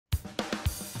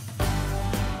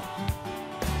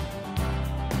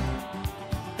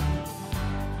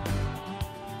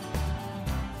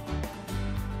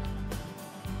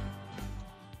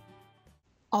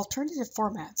Alternative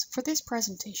formats for this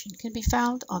presentation can be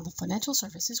found on the Financial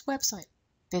Services website.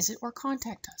 Visit or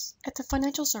contact us at the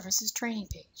Financial Services training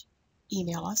page.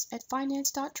 Email us at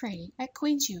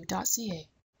finance.training@queensu.ca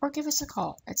or give us a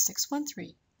call at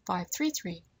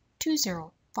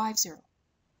 613-533-2050.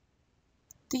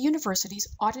 The University's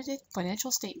Audited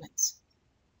Financial Statements.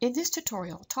 In this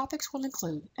tutorial, topics will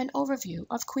include an overview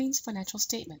of Queen's financial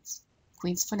statements,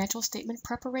 Queen's financial statement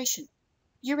preparation,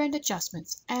 year-end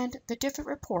adjustments, and the different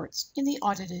reports in the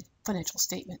audited financial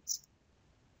statements.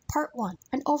 Part 1,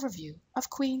 an overview of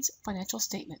Queen's financial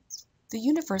statements. The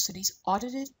University's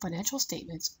audited financial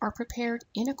statements are prepared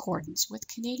in accordance with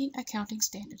Canadian accounting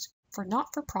standards for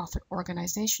not-for-profit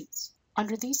organizations.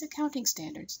 Under these accounting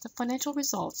standards, the financial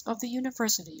results of the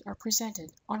University are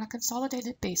presented on a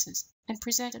consolidated basis and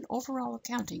present an overall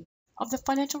accounting of the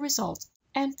financial results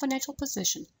and financial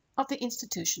position of the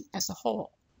institution as a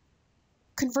whole.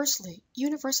 Conversely,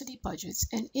 university budgets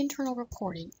and internal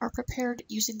reporting are prepared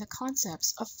using the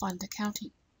concepts of fund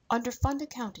accounting. Under fund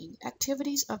accounting,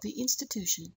 activities of the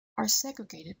institution are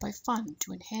segregated by fund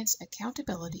to enhance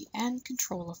accountability and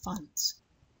control of funds.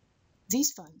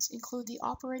 These funds include the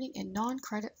operating and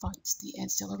non-credit funds, the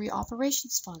ancillary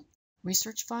operations fund,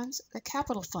 research funds, the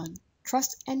capital fund,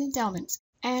 trust and endowments,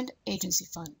 and agency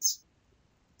funds.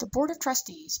 The Board of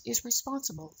Trustees is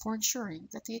responsible for ensuring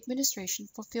that the administration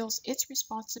fulfills its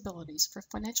responsibilities for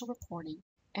financial reporting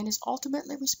and is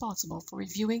ultimately responsible for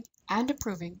reviewing and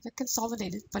approving the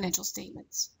consolidated financial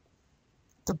statements.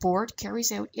 The Board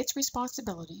carries out its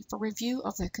responsibility for review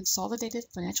of the consolidated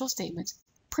financial statements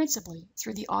principally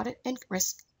through the Audit and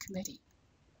Risk Committee.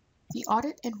 The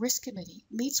Audit and Risk Committee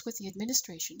meets with the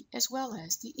administration as well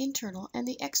as the internal and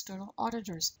the external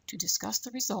auditors to discuss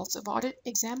the results of audit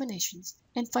examinations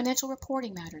and financial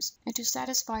reporting matters and to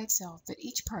satisfy itself that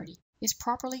each party is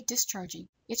properly discharging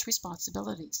its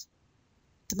responsibilities.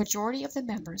 The majority of the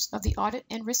members of the Audit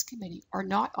and Risk Committee are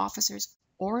not officers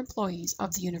or employees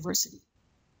of the university.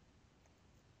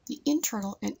 The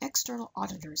internal and external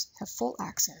auditors have full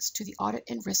access to the Audit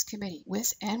and Risk Committee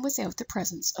with and without the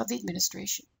presence of the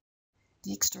administration.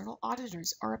 The external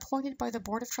auditors are appointed by the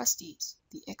Board of Trustees.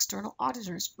 The external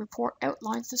auditors' report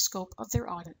outlines the scope of their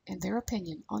audit and their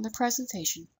opinion on the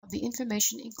presentation of the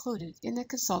information included in the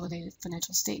consolidated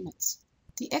financial statements.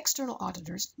 The external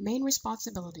auditor's main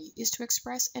responsibility is to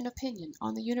express an opinion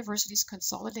on the university's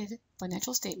consolidated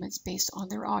financial statements based on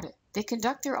their audit. They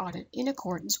conduct their audit in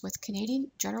accordance with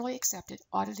Canadian generally accepted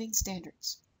auditing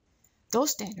standards.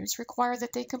 Those standards require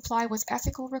that they comply with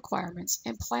ethical requirements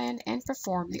and plan and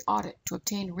perform the audit to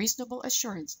obtain reasonable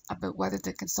assurance about whether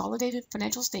the consolidated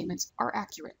financial statements are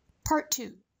accurate. Part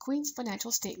 2, Queen's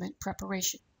financial statement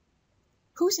preparation.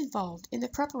 Who's involved in the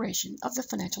preparation of the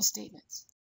financial statements?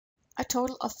 A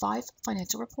total of 5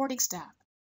 financial reporting staff,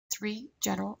 3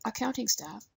 general accounting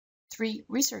staff, 3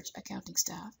 research accounting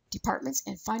staff, departments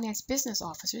and finance business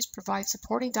officers provide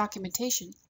supporting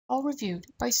documentation, all reviewed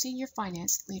by senior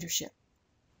finance leadership.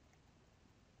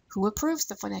 Who approves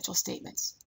the financial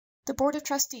statements? The Board of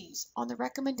Trustees on the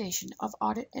recommendation of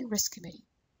Audit and Risk Committee.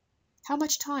 How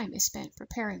much time is spent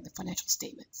preparing the financial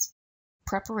statements?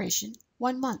 Preparation,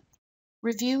 1 month.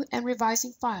 Review and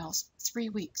revising files, 3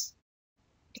 weeks.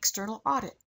 External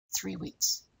audit, 3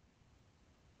 weeks.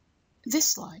 This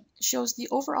slide shows the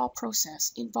overall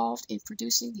process involved in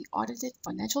producing the audited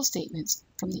financial statements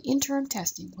from the interim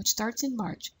testing, which starts in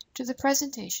March, to the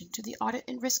presentation to the Audit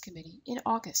and Risk Committee in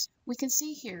August. We can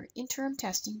see here interim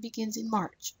testing begins in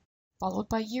March, followed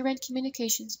by year-end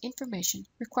communications information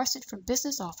requested from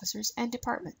business officers and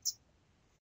departments.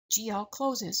 GL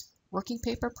closes, working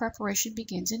paper preparation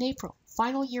begins in April.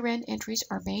 Final year-end entries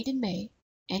are made in May,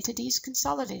 entities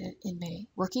consolidated in May,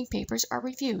 working papers are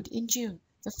reviewed in June.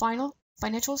 The final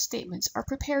financial statements are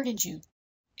prepared in June,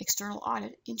 external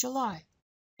audit in July,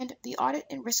 and the Audit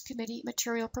and Risk Committee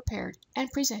material prepared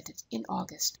and presented in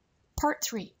August. Part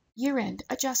 3, Year-End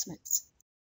Adjustments.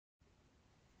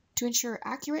 To ensure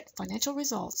accurate financial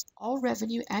results, all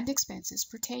revenue and expenses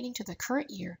pertaining to the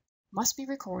current year must be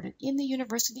recorded in the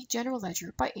University General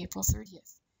Ledger by April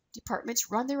 30th. Departments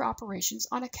run their operations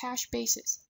on a cash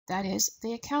basis. That is,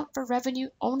 they account for revenue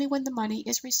only when the money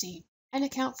is received and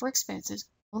account for expenses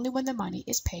only when the money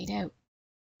is paid out.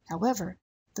 However,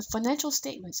 the financial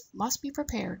statements must be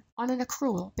prepared on an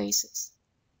accrual basis.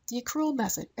 The accrual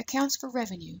method accounts for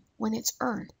revenue when it's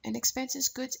earned and expenses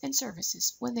goods and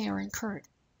services when they are incurred.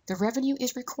 The revenue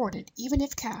is recorded even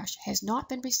if cash has not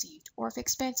been received or if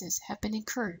expenses have been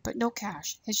incurred but no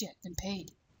cash has yet been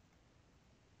paid.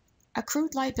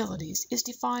 Accrued liabilities is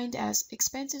defined as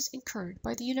expenses incurred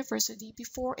by the university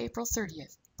before April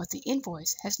 30th, but the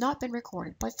invoice has not been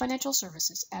recorded by financial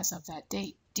services as of that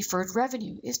date. Deferred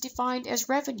revenue is defined as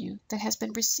revenue that has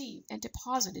been received and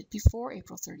deposited before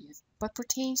April 30th, but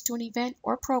pertains to an event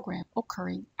or program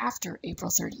occurring after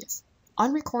April 30th.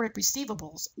 Unrecorded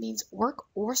receivables means work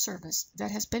or service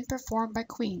that has been performed by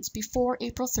Queens before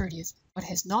April 30th, but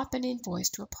has not been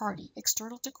invoiced to a party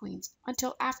external to Queens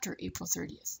until after April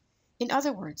 30th. In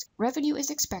other words, revenue is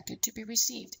expected to be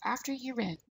received after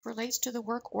year-end relates to the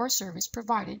work or service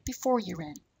provided before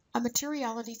year-end. A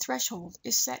materiality threshold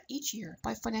is set each year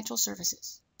by financial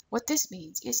services. What this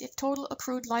means is if total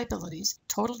accrued liabilities,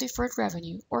 total deferred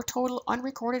revenue, or total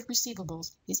unrecorded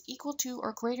receivables is equal to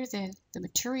or greater than the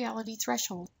materiality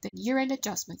threshold, then year-end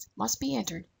adjustments must be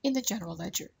entered in the general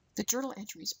ledger. The journal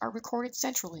entries are recorded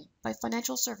centrally by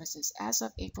financial services as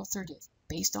of April 30th,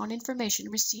 based on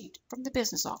information received from the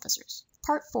business officers.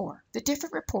 Part 4. The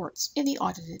different reports in the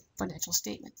audited financial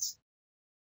statements.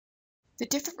 The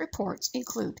different reports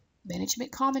include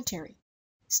Management Commentary,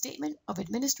 Statement of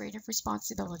Administrative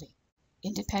Responsibility,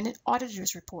 Independent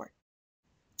Auditor's Report.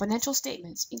 Financial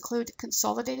statements include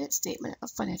Consolidated Statement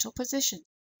of Financial Position,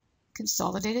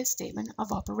 Consolidated Statement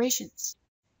of Operations,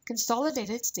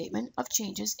 Consolidated Statement of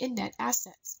Changes in Net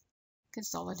Assets,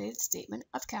 Consolidated Statement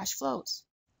of Cash Flows,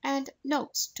 and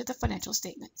Notes to the financial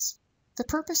statements. The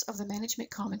purpose of the management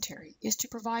commentary is to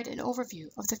provide an overview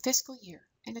of the fiscal year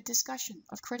and a discussion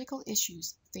of critical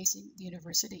issues facing the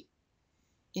university.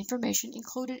 Information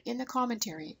included in the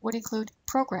commentary would include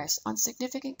progress on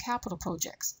significant capital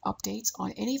projects, updates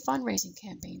on any fundraising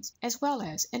campaigns, as well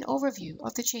as an overview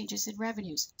of the changes in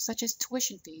revenues, such as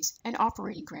tuition fees and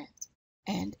operating grants,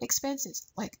 and expenses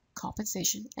like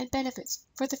compensation and benefits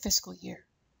for the fiscal year.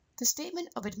 The Statement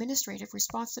of Administrative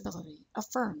Responsibility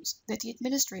affirms that the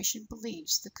administration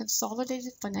believes the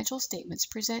consolidated financial statements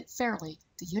present fairly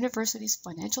the university's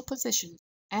financial position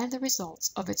and the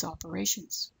results of its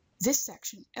operations. This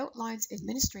section outlines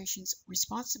administration's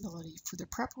responsibility for the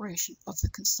preparation of the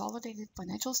consolidated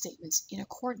financial statements in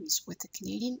accordance with the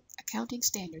Canadian Accounting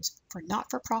Standards for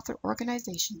Not-for-Profit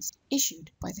Organizations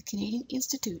issued by the Canadian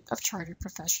Institute of Chartered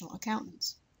Professional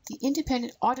Accountants. The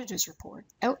Independent Auditor's Report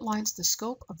outlines the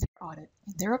scope of their audit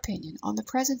and their opinion on the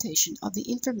presentation of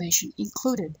the information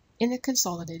included in the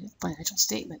consolidated financial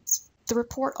statements. The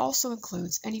report also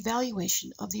includes an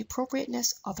evaluation of the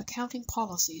appropriateness of accounting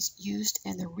policies used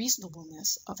and the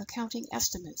reasonableness of accounting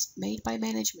estimates made by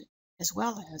management, as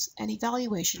well as an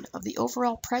evaluation of the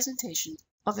overall presentation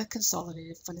of the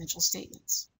consolidated financial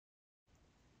statements.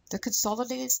 The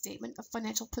Consolidated Statement of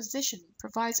Financial Position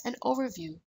provides an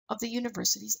overview of the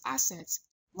university's assets,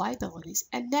 liabilities,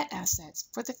 and net assets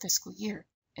for the fiscal year,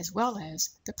 as well as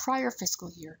the prior fiscal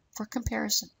year for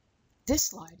comparison. This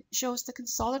slide shows the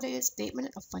Consolidated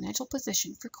Statement of Financial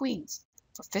Position for Queens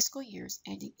for fiscal years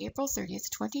ending April 30th,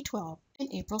 2012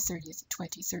 and April 30th,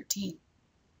 2013.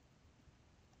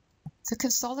 The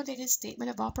Consolidated Statement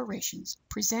of Operations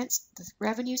presents the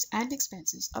revenues and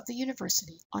expenses of the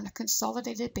university on a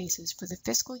consolidated basis for the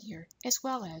fiscal year as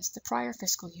well as the prior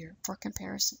fiscal year for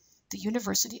comparison. The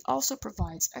university also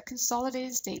provides a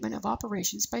Consolidated Statement of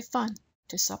Operations by fund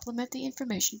to supplement the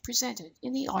information presented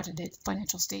in the audited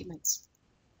financial statements.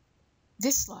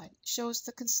 This slide shows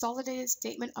the Consolidated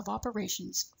Statement of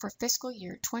Operations for fiscal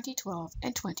year 2012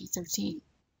 and 2013.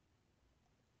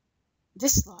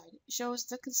 This slide shows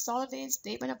the Consolidated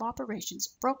Statement of Operations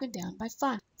broken down by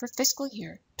fund for fiscal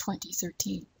year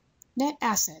 2013. Net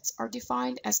assets are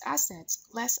defined as assets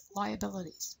less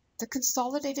liabilities. The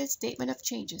Consolidated Statement of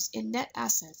Changes in Net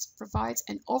Assets provides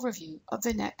an overview of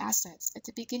the net assets at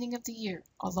the beginning of the year,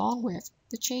 along with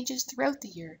the changes throughout the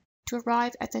year to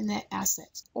arrive at the net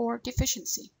assets, or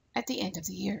deficiency, at the end of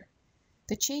the year.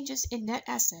 The changes in net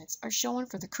assets are shown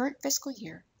for the current fiscal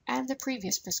year and the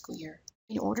previous fiscal year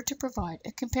in order to provide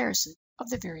a comparison of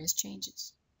the various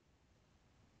changes.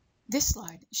 This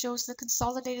slide shows the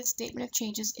Consolidated Statement of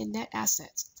Changes in Net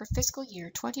Assets for fiscal year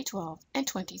 2012 and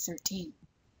 2013.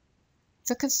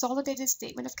 The Consolidated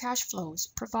Statement of Cash Flows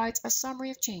provides a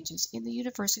summary of changes in the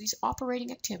university's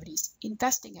operating activities,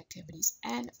 investing activities,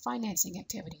 and financing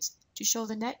activities to show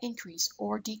the net increase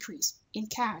or decrease in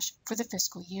cash for the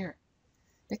fiscal year.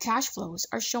 The cash flows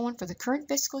are shown for the current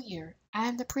fiscal year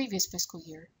and the previous fiscal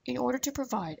year in order to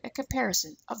provide a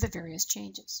comparison of the various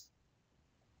changes.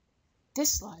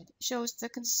 This slide shows the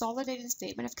Consolidated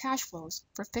Statement of Cash Flows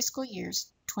for fiscal years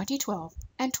 2012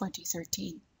 and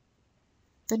 2013.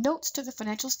 The notes to the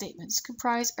financial statements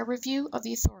comprise a review of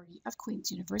the authority of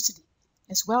Queen's University,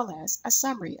 as well as a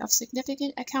summary of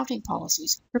significant accounting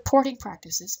policies, reporting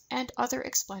practices, and other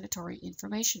explanatory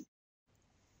information.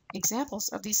 Examples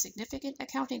of these significant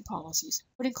accounting policies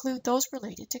would include those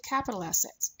related to capital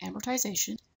assets,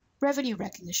 amortization, revenue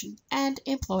recognition, and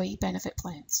employee benefit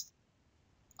plans.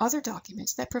 Other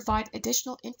documents that provide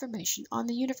additional information on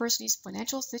the university's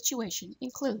financial situation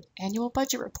include annual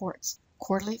budget reports,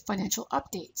 quarterly financial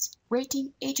updates,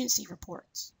 rating agency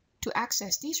reports. To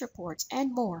access these reports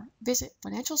and more, visit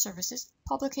Financial Services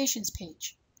Publications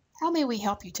page. How may we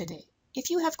help you today? If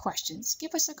you have questions,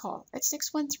 give us a call at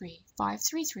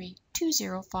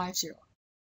 613-533-2050.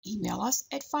 Email us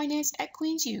at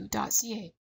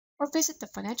finance@queensu.ca or visit the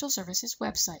Financial Services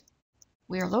website.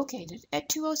 We are located at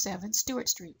 207 Stewart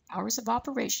Street. Hours of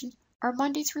operation are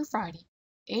Monday through Friday,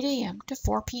 8 a.m. to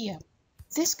 4 p.m.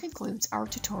 This concludes our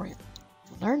tutorial.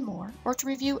 To learn more or to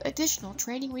review additional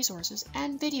training resources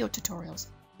and video tutorials,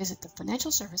 visit the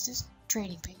Financial Services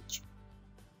training page.